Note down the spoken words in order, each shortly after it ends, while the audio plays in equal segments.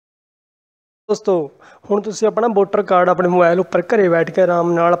दोस्तों ਹੁਣ ਤੁਸੀਂ ਆਪਣਾ ਵੋਟਰ ਕਾਰਡ ਆਪਣੇ ਮੋਬਾਈਲ ਉੱਪਰ ਘਰੇ ਬੈਠ ਕੇ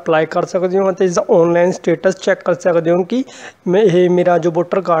ਆਰਾਮ ਨਾਲ ਅਪਲਾਈ ਕਰ ਸਕਦੇ ਹੋ ਅਤੇ ਇਸ ਦਾ ਆਨਲਾਈਨ ਸਟੇਟਸ ਚੈੱਕ ਕਰ ਸਕਦੇ ਹੋ ਕਿ ਮੇਰਾ ਜੋ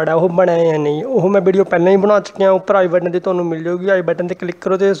ਵੋਟਰ ਕਾਰਡ ਹੈ ਉਹ ਬਣਿਆ ਜਾਂ ਨਹੀਂ। ਉਹ ਮੈਂ ਵੀਡੀਓ ਪਹਿਲਾਂ ਹੀ ਬਣਾ ਚੁੱਕਿਆ, ਉੱਪਰ ਆਈ ਬਟਨ ਤੇ ਤੁਹਾਨੂੰ ਮਿਲ ਜਾਊਗੀ। ਆਈ ਬਟਨ ਤੇ ਕਲਿੱਕ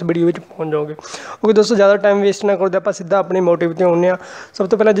ਕਰੋ ਤੇ ਉਸ ਵੀਡੀਓ ਵਿੱਚ ਪਹੁੰਚ ਜਾਓਗੇ। ਓਕੇ ਦੋਸਤੋ, ਜ਼ਿਆਦਾ ਟਾਈਮ ਵੇਸਟ ਨਾ ਕਰਦੇ ਆਪਾਂ ਸਿੱਧਾ ਆਪਣੇ ਮੋਟਿਵ ਤੇ ਆਉਂਦੇ ਹਾਂ। ਸਭ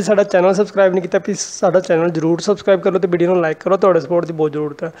ਤੋਂ ਪਹਿਲਾਂ ਜੇ ਸਾਡਾ ਚੈਨਲ ਸਬਸਕ੍ਰਾਈਬ ਨਹੀਂ ਕੀਤਾ ਪਲੀਜ਼ ਸਾਡਾ ਚੈਨਲ ਜ਼ਰੂਰ ਸਬਸਕ੍ਰਾਈਬ ਕਰੋ ਤੇ ਵੀਡੀਓ ਨੂੰ ਲਾਈਕ ਕਰੋ, ਤੁਹਾਡੇ ਸਪੋਰਟ ਦੀ ਬਹੁਤ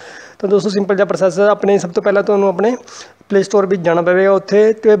ਜ਼ਰੂਰਤ ਹੈ। ਤਾਂ ਦੋਸਤੋ ਸਿੰਪਲ ਜਿਹਾ ਪ੍ਰੋਸੈਸ ਹੈ। ਆਪਣੇ ਸਭ ਤੋਂ ਪਹਿਲਾਂ ਤੁਹਾਨੂੰ ਆਪਣੇ प्ले स्टोर भी जाना पवेगा। उत्थे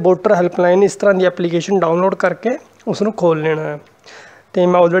तो वोटर हेल्पलाइन इस तरह की एप्लीकेशन डाउनलोड करके उसनू खोल लेना है। तो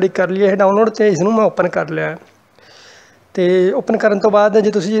मैं ऑलरेडी कर लिया है डाउनलोड, तो इसनू मैं ओपन कर लिया है। तो ओपन करने तो बाद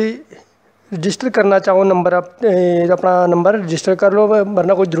जो तुसी रजिस्टर करना चाहो नंबर अपना नंबर रजिस्टर कर लो,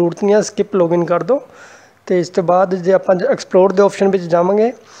 वरना कोई ज़रूरत नहीं है, स्किप लॉगिन कर दो। तो इस तो बाद जो आप एक्सप्लोर के ऑप्शन में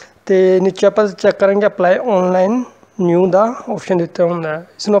जावांगे तो नीचे आप चेक करेंगे अप्लाई ऑनलाइन न्यू का ऑप्शन दिता होंगे।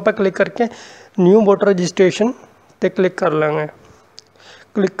 इसनू आप क्लिक करके न्यू वोटर रजिस्ट्रेशन ਤੇ ਕਲਿੱਕ ਕਰ ਲਾਂਗੇ।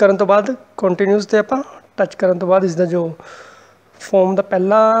 ਕਲਿੱਕ ਕਰਨ ਤੋਂ ਬਾਅਦ ਕੰਟੀਨਿਊਸ ਤੇ ਆਪਾਂ ਟੱਚ ਕਰਨ ਤੋਂ ਬਾਅਦ ਇਸ ਦਾ ਜੋ ਫਾਰਮ ਦਾ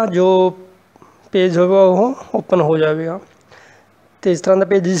ਪਹਿਲਾ ਜੋ ਪੇਜ ਹੋਵੇਗਾ ਉਹ ਓਪਨ ਹੋ ਜਾਵੇਗਾ। ਤੇ ਇਸ ਤਰ੍ਹਾਂ ਦਾ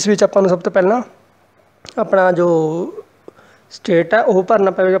ਪੇਜ ਜਿਸ ਵਿੱਚ ਆਪਾਂ ਨੂੰ ਸਭ ਤੋਂ ਪਹਿਲਾਂ ਆਪਣਾ ਜੋ ਸਟੇਟ ਹੈ ਉਹ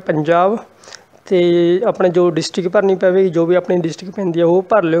ਭਰਨਾ ਪਵੇਗਾ ਪੰਜਾਬ, ਤੇ ਆਪਣੇ ਜੋ ਡਿਸਟ੍ਰਿਕਟ ਭਰਨੀ ਪਵੇਗੀ, ਜੋ ਵੀ ਆਪਣੀ ਡਿਸਟ੍ਰਿਕਟ ਪੈਂਦੀ ਹੈ ਉਹ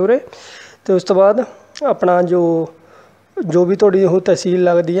ਭਰ ਲਿਓ ਉਰੇ। ਤੇ ਉਸ ਤੋਂ ਬਾਅਦ ਆਪਣਾ ਜੋ ਵੀ ਤੁਹਾਡੀ ਉਹ ਤਹਿਸੀਲ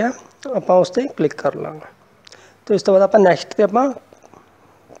ਲੱਗਦੀ ਹੈ ਆਪਾਂ ਉਸ 'ਤੇ ਕਲਿੱਕ ਕਰ ਲਾਂਗੇ। तो इस तो बाद आप नैक्सट पर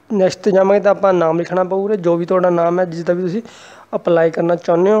आप नैक्सट जावे तो आप नाम लिखना पऊगा, जो भी थोड़ा नाम है जिसका भी तुम अप्लाई करना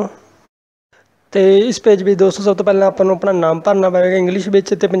चाहते हो। तो इस पेज भी दोस्तों सब तो पहले आपको अपना नाम भरना पड़ेगा इंग्लिश में,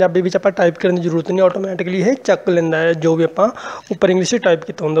 तो पंजाबी में आप टाइप करने की जरूरत नहीं, ऑटोमैटिकली ये चक लेंदा है जो भी आप ऊपर इंग्लिश टाइप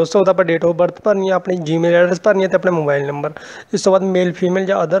किया होंगे। उस तो बाद आप डेट ऑफ बर्थ भरनी है, अपनी जीमेल एड्रैस भरनी है, तो अपना मोबाइल नंबर। इस तो बाद मेल फीमेल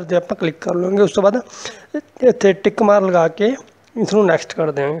या अदर जो आप क्लिक कर लेंगे। उस तो बाद इतने टिक मार लगा के इसनू नैक्सट कर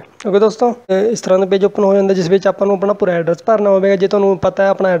देंगे। ओके दोस्तों, इस तरह का पेज ओपन हो जाता जिस ਵਿੱਚ ਆਪਾਂ ਨੂੰ ਆਪਣਾ पूरा एड्रैस भरना होगा। जे ਤੁਹਾਨੂੰ पता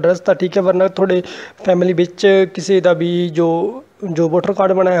है अपना एड्रैस तो ठीक है, वरना थोड़े फैमिली ਵਿੱਚ किसी का भी जो वोटर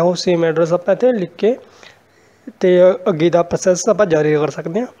कार्ड बनाया हो सेम एड्रैस ਆਪਾਂ ਇੱਥੇ ਲਿਖ ਕੇ ਤੇ ਅੱਗੇ ਦਾ ਪ੍ਰੋਸੈਸ ਆਪਾਂ ਜਾਰੀ ਕਰ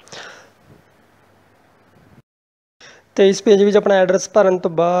ਸਕਦੇ ਹਾਂ। ਤੇ ਇਸ ਪੇਜ ਵਿੱਚ ਆਪਣਾ ਐਡਰੈਸ ਭਰਨ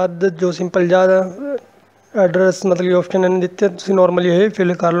ਤੋਂ ਬਾਅਦ ਜੋ ਸਿੰਪਲ ਜਿਹਾ ਐਡਰੈਸ ਮਤਲਬ ਆਪਸ਼ਨ ਇਹਨੇ ਦਿੱਤੇ ਤੁਸੀਂ ਨੋਰਮਲੀ ਇਹ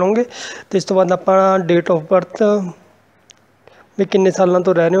ਫਿਲ ਕਰ ਲਓਗੇ। ਤੇ ਇਸ ਤੋਂ ਬਾਅਦ ਆਪਾਂ ਡੇਟ ਆਫ ਬਰਥ भी किन्ने सालों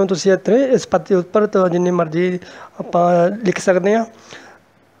तो रह रहे हो तुम इतने इस पते उपर तो जिन्नी मर्जी आप लिख सकते हैं।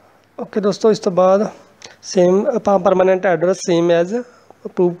 ओके दोस्तों, इस तो बाद सेम आप permanent address same as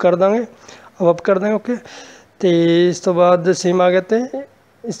approve कर देंगे, अप कर देंगे। ओके, तो इस तो बाद सेम आ गया। तो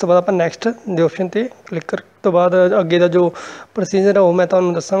इस तो बाद आप नैक्सट के ऑप्शन पर क्लिक कर तो बाद अगे का जो प्रोसीजर है वो मैं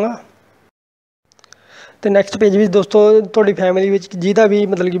तुहानूं दसांगा। तो नैक्सट पेज भी दोस्तों थोड़ी फैमिली में जिहदा भी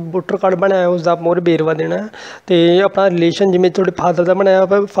मतलब कि वोटर कार्ड बनाया उसका मोर बेरवा देना है। तो अपना रिलेशन जिमें थोड़े फादर का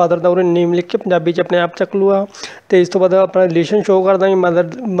बनाया फादर का उन्हें नेम लिख के पंजाबी अपने आप चक लूगा। तो इस तो बाद अपना रिलेशन शो कर देंगे,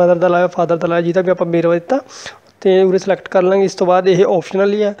 मदर का लाया फादर का लाया जिहदा भी आप बेरवा दिता तो उरे सिलेक्ट कर लेंगे। इस तो बाद ये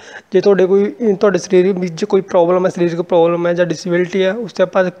ऑप्शनल ही है, जे थोड़े कोई शरीर में कोई प्रॉब्लम है, शरीर की प्रॉब्लम है या डिसेबिलिटी है उस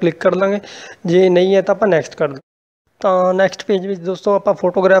पर आप क्लिक कर लेंगे, जे नहीं है तो आप नैक्सट कर दें। तो नैक्सट पेज में दोस्तों आप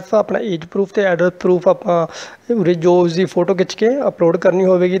फोटोग्राफ अपना एज प्रूफ तो एड्रैस प्रूफ आप जो उसकी फोटो खिंच के अपलोड करनी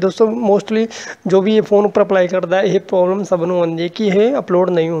होगी। दोस्तों मोस्टली जो भी ये फोन पर अप्लाई करता है ये प्रॉब्लम सबनों आती है कि यह अपलोड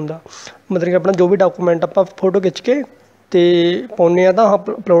नहीं होता, मतलब कि अपना जो भी डॉकूमेंट आप फोटो खिंच के तो पाने तो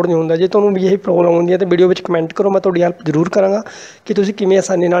अपलोड नहीं होता। जो तुम्हें भी यही प्रॉब्लम होती है तो वीडियो में कमेंट करो, मैं थोड़ी हेल्प जरूर कराँगा कि तुम किमें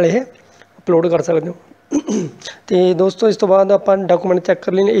आसानी नाल ये अपलोड कर सकते हो। तो दोस्तों इस तो बाद आप डॉकूमेंट चैक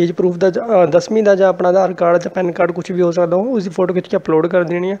कर लेने, एज प्रूफ का 10वीं का अपना आधार कार्ड या पैन कार्ड कुछ भी हो सकता हो, उसकी फोटो खिंच के अपलोड कर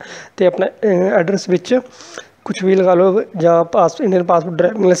देनी है। तो अपना एड्रैस विच कुछ भी लगा लो या इंडियन पासपोर्ट,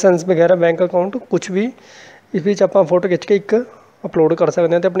 ड्राइविंग लाइसेंस वगैरह, बैंक अकाउंट कुछ भी इस बीच आप फोटो खिंच के एक अपलोड कर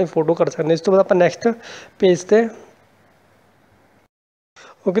सकते हैं तो अपनी फोटो कर सकते हैं। इस तो बाद आप नैक्सट पेज से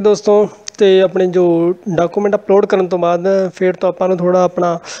ओके दोस्तों, तो अपने जो डॉकूमेंट अपलोड करने तो बाद फिर तो आपको थोड़ा अपना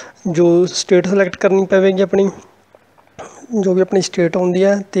जो स्टेट सिलेक्ट करनी पवेगी, अपनी जो भी अपनी स्टेट होंगी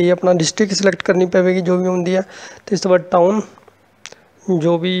है, तो अपना डिस्ट्रिक्ट सिलेक्ट करनी पवेगी जो भी होंगी है। तो इस तो बाद टाउन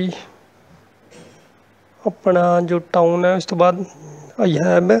जो भी अपना जो टाउन है, उस तो बाद आई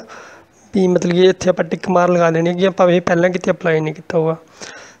हैव भी मतलब कि इतने आप टिक मार लगा देनी कि आप पहले कितने अप्लाई नहीं किया होगा।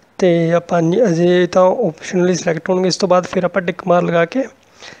 तो आप अजे तो ऑप्शनली सिलेक्ट होंगे। इस तो बाद फिर आप टिक मार लगा के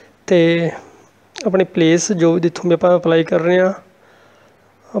तो अपनी प्लेस जो जितों भी आप अप्लाई कर रहे हैं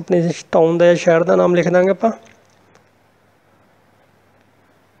अपने टाउन का या शहर का नाम लिख देंगे आप।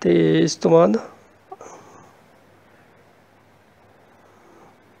 तो इस तो बाद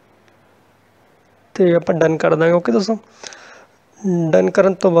तो आप डन कर देंगे। ओके दोस्तों, डन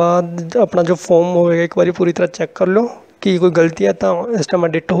करने तो बाद अपना जो फॉर्म होएगा एक बार पूरी तरह चेक कर लो कि कोई गलती है तो इस टाइम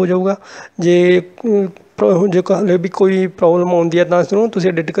एडिट हो जाऊगा। जे ਜੇ ਹਲੇ ਵੀ ਕੋਈ ਪ੍ਰੋਬਲਮ ਆਉਂਦੀ ਹੈ ਤਾਂ ਇਸਨੂੰ ਤੁਸੀਂ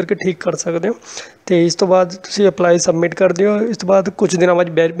ਐਡਿਟ ਕਰਕੇ ਠੀਕ ਕਰ ਸਕਦੇ ਹੋ। ਅਤੇ ਇਸ ਤੋਂ ਬਾਅਦ ਤੁਸੀਂ ਅਪਲਾਈ ਸਬਮਿਟ ਕਰ ਦਿਓ। ਇਸ ਤੋਂ ਬਾਅਦ ਕੁਝ ਦਿਨਾਂ ਬਾਅਦ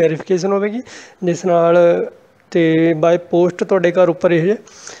ਵੈਰੀਫਿਕੇਸ਼ਨ ਹੋਵੇਗੀ, ਜਿਸ ਨਾਲ ਅਤੇ ਬਾਏ ਪੋਸਟ ਤੁਹਾਡੇ ਘਰ ਉੱਪਰ ਇਹ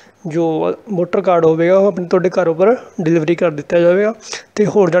ਜੋ ਵੋਟਰ ਕਾਰਡ ਹੋਵੇਗਾ ਉਹ ਆਪਣੇ ਤੁਹਾਡੇ ਘਰ ਉੱਪਰ ਡਿਲੀਵਰੀ ਕਰ ਦਿੱਤਾ ਜਾਵੇਗਾ। ਅਤੇ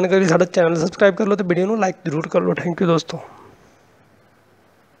ਹੋਰ ਜਾਣਕਾਰੀ ਸਾਡਾ ਚੈਨਲ ਸਬਸਕ੍ਰਾਈਬ ਕਰ ਲਓ ਅਤੇ ਵੀਡੀਓ ਨੂੰ ਲਾਈਕ ਜ਼ਰੂਰ ਕਰ ਲਓ। ਥੈਂਕ ਯੂ ਦੋਸਤੋ।